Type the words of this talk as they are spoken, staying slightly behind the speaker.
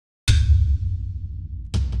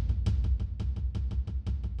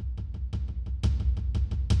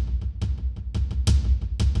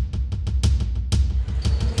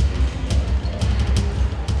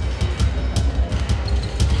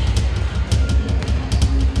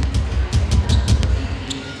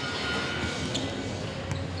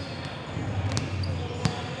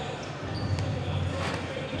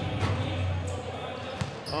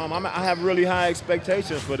I have really high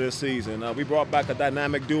expectations for this season. We brought back a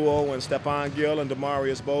dynamic duo in Stefan Gill and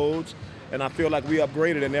Demarius Bowles, and I feel like we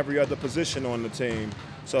upgraded in every other position on the team.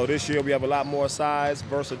 So this year we have a lot more size,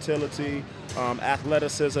 versatility,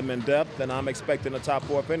 athleticism, and depth, and I'm expecting a top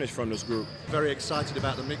 4 finish from this group. Very excited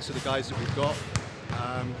about the mix of the guys that we've got.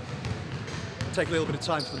 Take a little bit of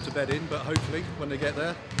time for them to bed in, but hopefully when they get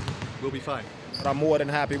there, we'll be fine. But I'm more than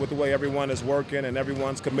happy with the way everyone is working and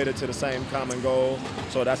everyone's committed to the same common goal.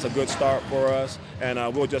 So that's a good start for us, and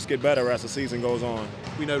we'll just get better as the season goes on.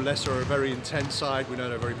 We know Leicester are a very intense side. We know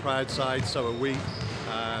they're a very proud side, so are we.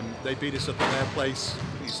 They beat us up in their place.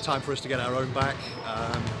 It's time for us to get our own back.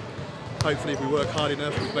 Hopefully if we work hard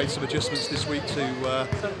enough, we've made some adjustments this week to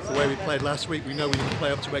the way we played last week. We know we can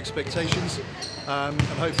play up to expectations, and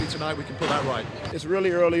hopefully tonight we can put that right. It's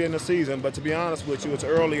really early in the season, but to be honest with you, it's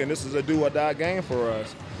early and this is a do or die game for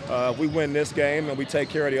us. If we win this game and we take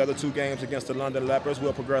care of the other 2 games against the London Leopards,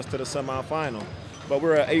 we'll progress to the semifinal. But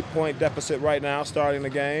we're at 8-point deficit right now starting the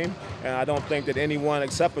game, and I don't think that anyone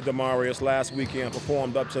except for Demarius last weekend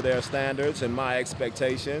performed up to their standards and my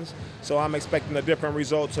expectations. So I'm expecting a different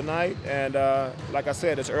result tonight, and like I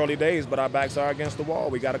said, it's early days, but our backs are against the wall.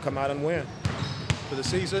 We got to come out and win. For the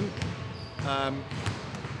season,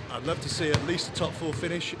 I'd love to see at least a top 4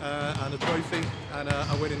 finish and a trophy and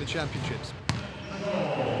a win in the championships.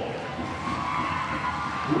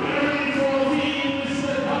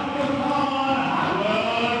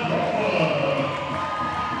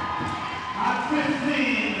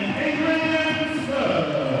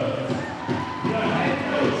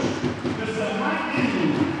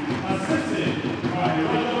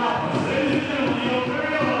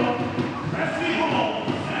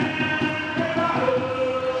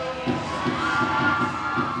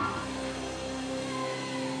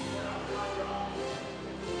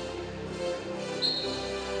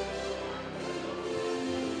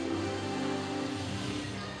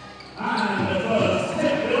 And the first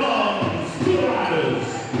tip belongs to the Riders.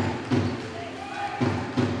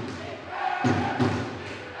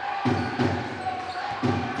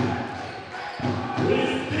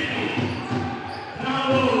 With Dicky,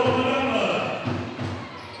 now over the number.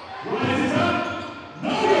 Rises up, no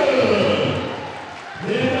good.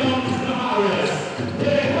 Here comes Demarius.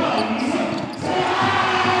 Here comes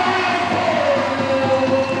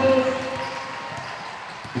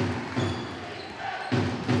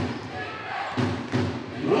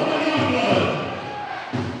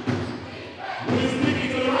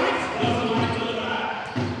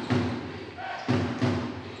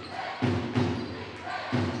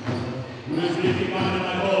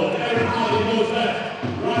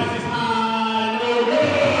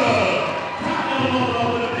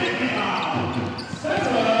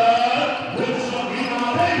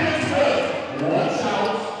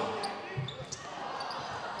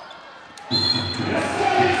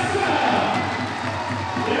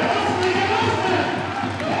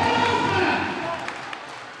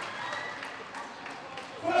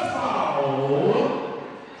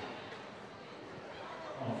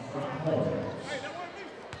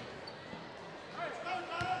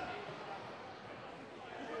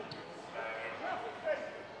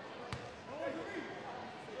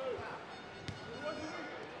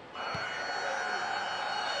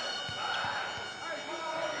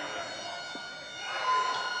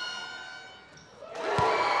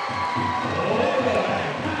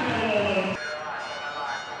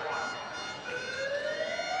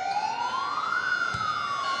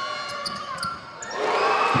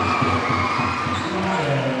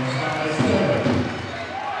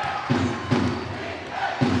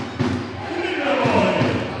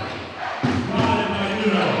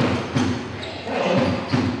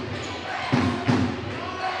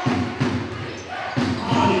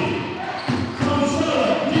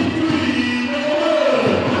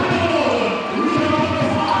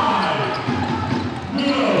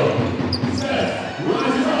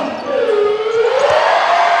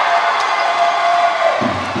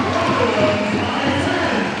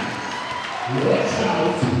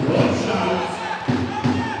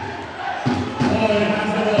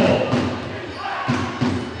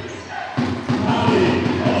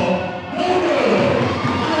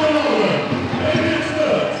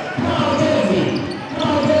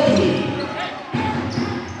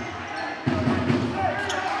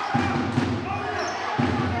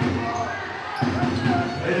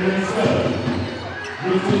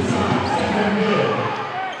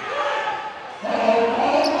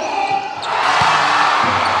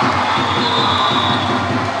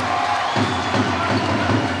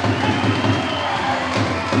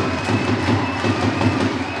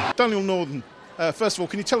Daniel Norton, first of all,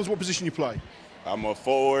 can you tell us what position you play? I'm a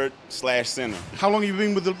forward / center. How long have you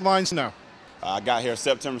been with the Lions now? I got here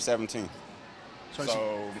September 17th.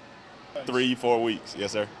 So 3-4 weeks,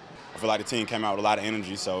 yes, sir. I feel like the team came out with a lot of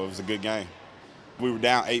energy, so it was a good game. We were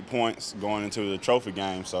down 8 points going into the trophy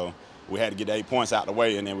game, so we had to get the 8 points out the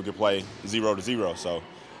way, and then we could play 0-0. So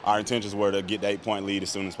our intentions were to get the 8-point lead as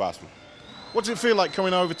soon as possible. What does it feel like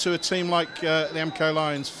coming over to a team like the MK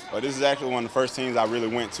Lions? Well, this is actually one of the first teams I really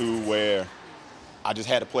went to where I just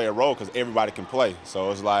had to play a role because everybody can play.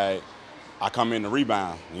 So it's like I come in to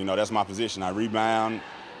rebound. You know, that's my position. I rebound.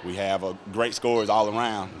 We have great scores all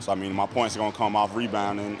around. So, I mean, my points are going to come off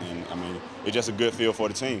rebounding. And, I mean, it's just a good feel for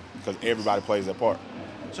the team because everybody plays their part.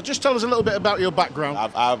 So just tell us a little bit about your background.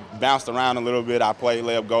 I've bounced around a little bit. I played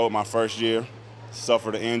left guard my first year,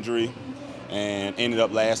 suffered an injury, and ended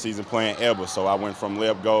up last season playing EBA. So I went from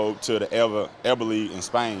left guard to the EBA League in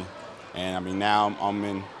Spain. And, I mean, now I'm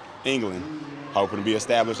in England, hoping to be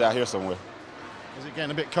established out here somewhere. Is it getting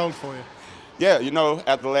a bit cold for you? Yeah, you know,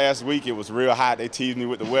 after last week it was real hot. They teased me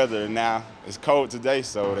with the weather, and now it's cold today,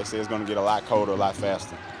 so they say it's going to get a lot colder, a lot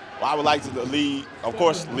faster. Well, I would like to lead, of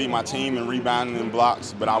course, lead my team in rebounding and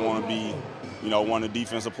blocks, but I want to be, you know, one of the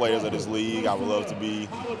defensive players of this league. I would love to be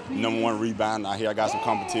 #1 rebounder. I hear I got some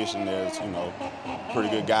competition. There's, you know, pretty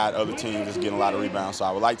good guy at other teams that's getting a lot of rebounds, so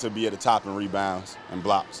I would like to be at the top in rebounds and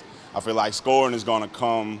blocks. I feel like scoring is going to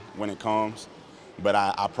come when it comes, but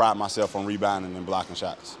I pride myself on rebounding and blocking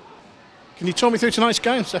shots. Can you talk me through tonight's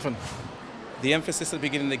game, Stefan? The emphasis at the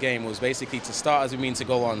beginning of the game was basically to start as we mean to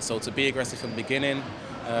go on. So to be aggressive from the beginning,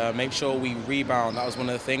 make sure we rebound. That was one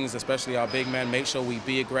of the things, especially our big men. Make sure we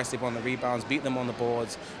be aggressive on the rebounds, beat them on the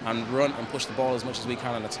boards, and run and push the ball as much as we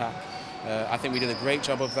can and attack. I think we did a great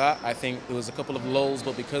job of that. I think there was a couple of lulls,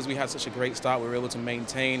 but because we had such a great start, we were able to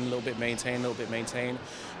maintain, a little bit maintain, a little bit maintain.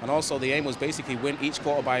 And also the aim was basically win each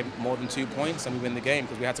quarter by more than 2 points, and we win the game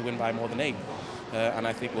because we had to win by more than 8. And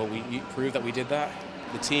I think, well, we proved that we did that.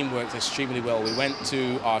 The team worked extremely well. We went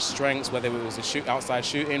to our strengths, whether it was outside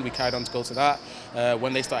shooting, we carried on to go to that.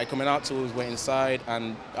 When they started coming out to us, we went inside,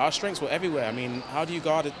 and our strengths were everywhere. I mean, how do you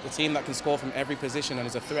guard a team that can score from every position and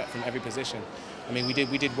is a threat from every position? I mean, we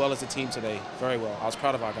did well as a team today, very well. I was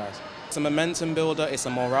proud of our guys. It's a momentum builder, it's a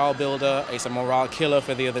morale builder, it's a morale killer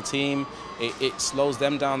for the other team. It slows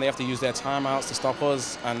them down, they have to use their timeouts to stop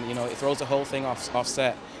us, and you know, it throws the whole thing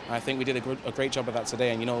offset. I think we did a great job of that today,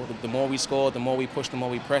 and you know, the more we scored, the more we pushed, the more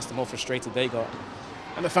we pressed, the more frustrated they got.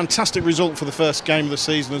 And a fantastic result for the first game of the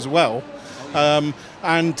season as well.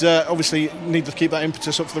 Obviously need to keep that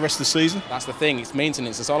impetus up for the rest of the season. That's the thing, it's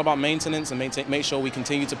maintenance. It's all about maintenance and make sure we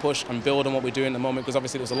continue to push and build on what we're doing at the moment, because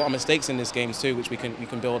obviously there's a lot of mistakes in this game too, which we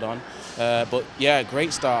can build on. But yeah,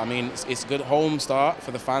 great start. I mean, it's a good home start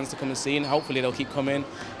for the fans to come and see, and hopefully they'll keep coming,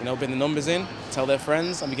 you know, bring the numbers in, tell their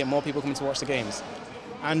friends, and we get more people coming to watch the games.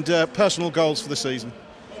 And personal goals for the season?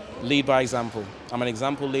 Lead by example. I'm an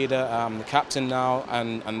example leader. I'm the captain now,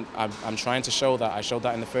 and I'm trying to show that. I showed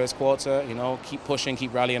that in the first quarter. You know, keep pushing,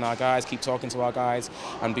 keep rallying our guys, keep talking to our guys,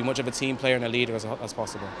 and be much of a team player and a leader as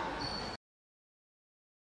possible.